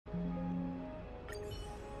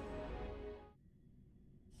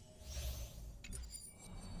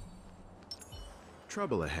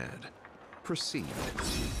Trouble ahead. Proceed.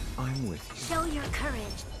 I'm with you. Show your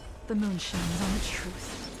courage. The moon shines on the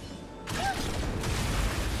truth.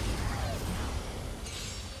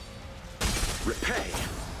 Repay!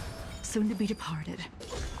 Soon to be departed.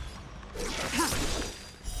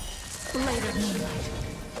 Blade of moonlight.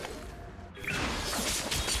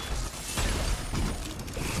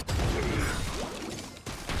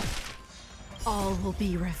 All will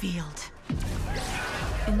be revealed.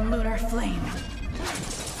 In lunar flame.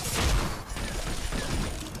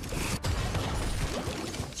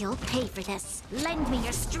 You'll pay for this. Lend me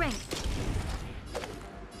your strength.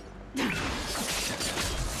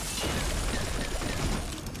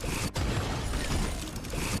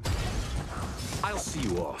 I'll see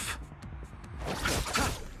you off.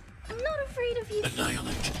 I'm not afraid of you.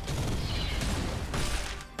 Annihilate.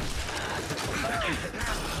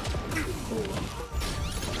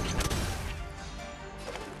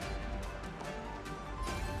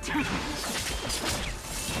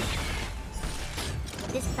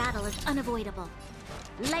 This battle is unavoidable.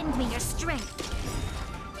 Lend me your strength.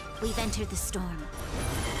 We've entered the storm.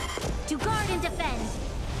 To guard and defend.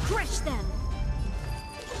 Crush them.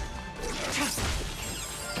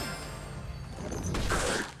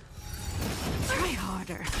 Try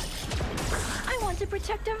harder. I want to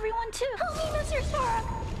protect everyone too. Help me, Mr. Sora.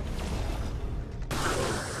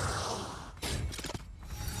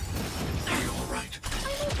 Are you all right?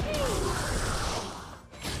 I'm okay.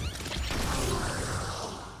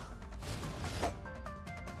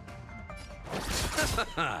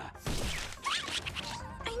 I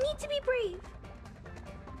need to be brave.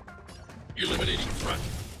 Eliminating threat.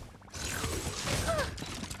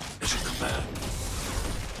 Mission command.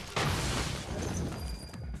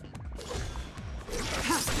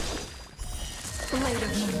 Blade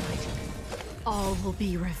of moonlight. All will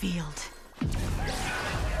be revealed.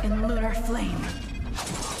 In lunar flame.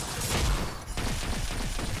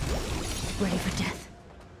 Ready for death.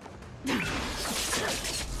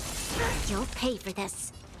 You'll pay for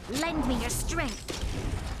this. Lend me your strength.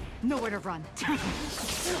 Nowhere to run. Try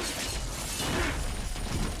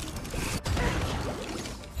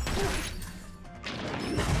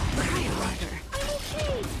harder. I'm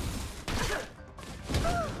okay.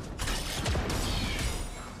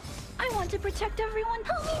 I want to protect everyone.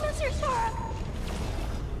 Help me, Mr. Sora.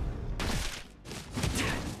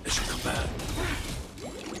 Mission command.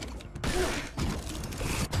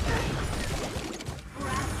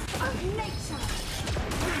 Of nature.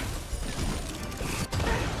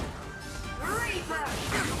 Reaper.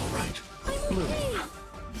 Are you all right? I'm okay.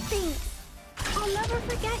 Thanks. I'll never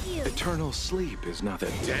forget you. Eternal sleep is not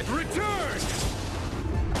the dead return!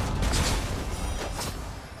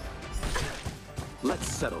 Let's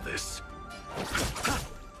settle this.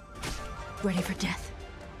 Ready for death.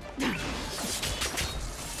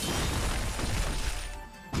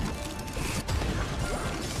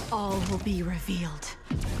 All will be revealed.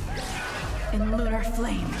 In lunar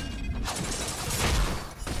flame.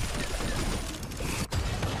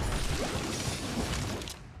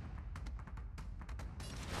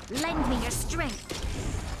 Lend me your strength.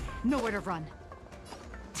 Nowhere to run.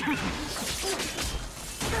 I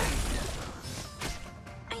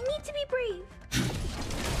need to be brave.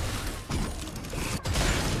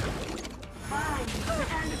 And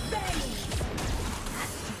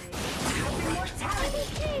I'm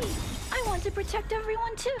okay. I want to protect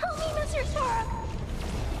everyone too. Help me, Mr. Sora.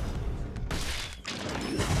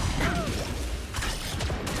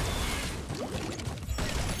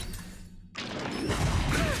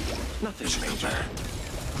 Nothing's major.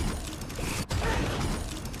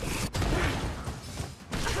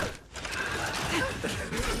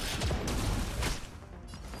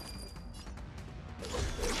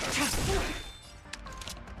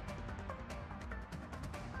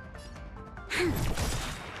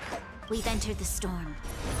 We've entered the storm.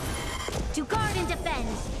 To guard and defend.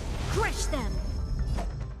 Crush them.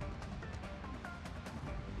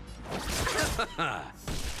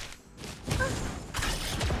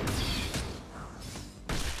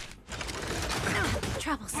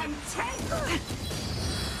 Troublesome.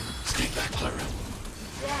 Stay back, Clara.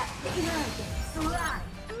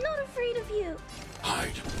 I'm not afraid of you.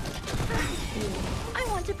 Hide. I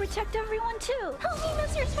want to protect everyone too. Help me,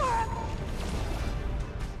 Mr. Sora.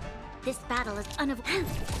 This battle is unavoidable.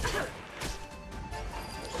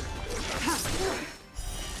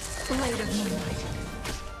 Blade of moonlight.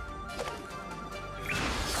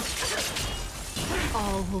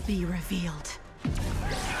 All will be revealed.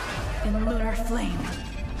 In lunar flame.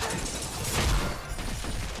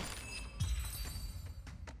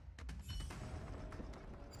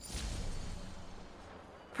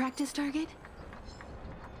 Practice target?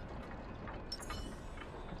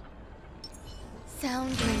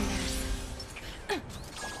 Sound lingers.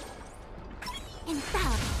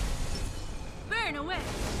 Infallible. Burn away!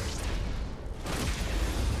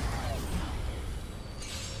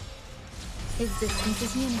 Existence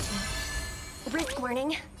is unity. Risk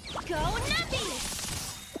warning. Go Nappy!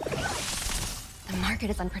 The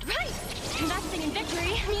market is unpredictable. Right! Investing in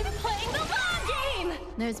victory means playing the long game!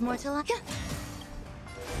 There's more to luck.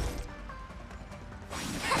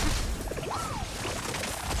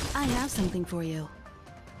 I have something for you.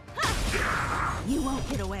 You won't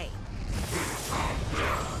get away.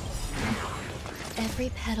 Every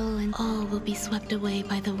petal and all will be swept away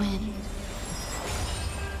by the wind.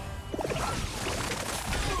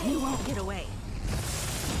 You won't get away.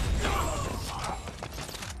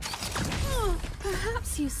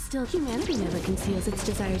 Perhaps you still... Humanity never conceals its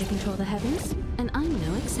desire to control the heavens, and I'm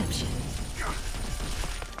no exception.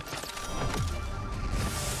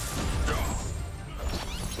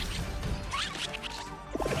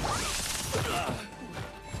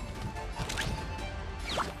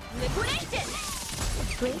 Liquidation!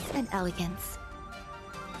 Grace and elegance.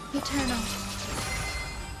 Eternal.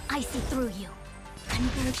 I see through you.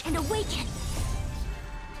 Converge and awaken.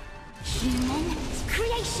 Human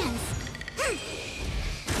creations.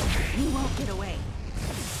 You won't get away.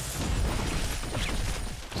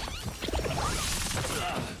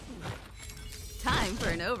 Time for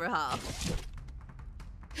an overhaul.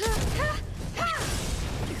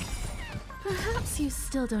 Perhaps you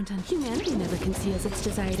still don't understand. Humanity never conceals its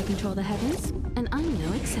desire to control the heavens, and I'm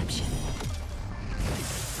no exception.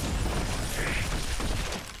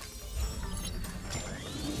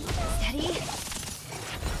 Steady.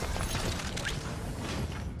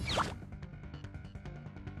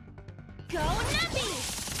 Go Nappy!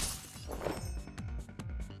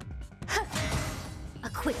 A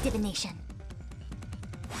quick divination.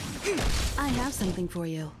 I have something for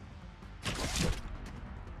you.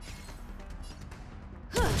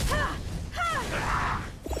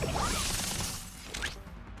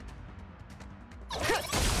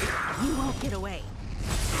 You won't get away.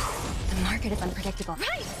 The market is unpredictable.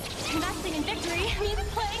 Right! Investing in victory means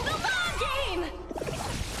playing the long game!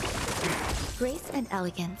 Grace and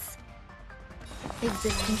elegance.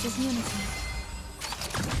 Existence is unity.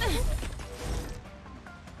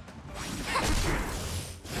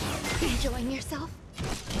 Enjoying yourself?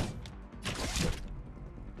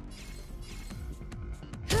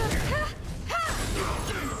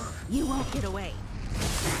 You won't get away.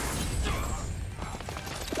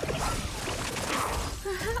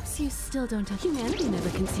 Perhaps you still don't understand. Humanity never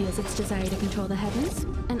conceals its desire to control the heavens,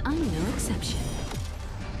 and I'm no exception.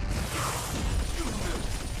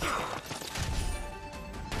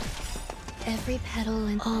 Every petal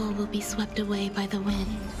and all will be swept away by the wind.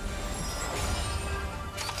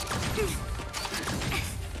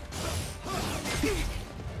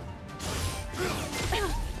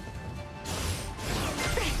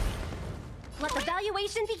 Let the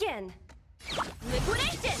valuation begin.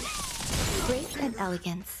 Liquidation! Grace and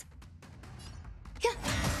elegance.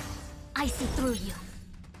 I see through you.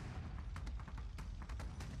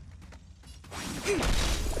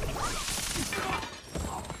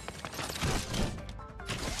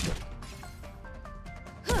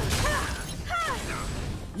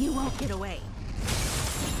 You won't get away.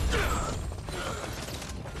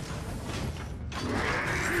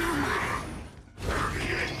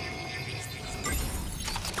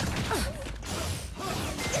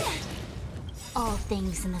 All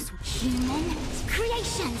things in this human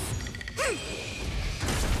creations.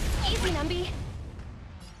 Easy, Numby.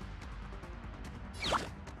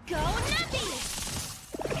 Go Nappy!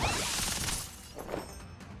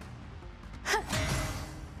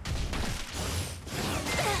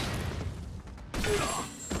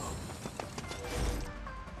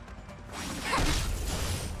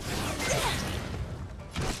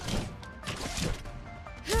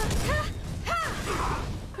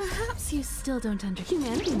 Perhaps you still don't understand.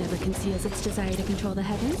 Humanity never conceals its desire to control the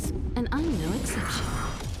heavens, and I'm no exception.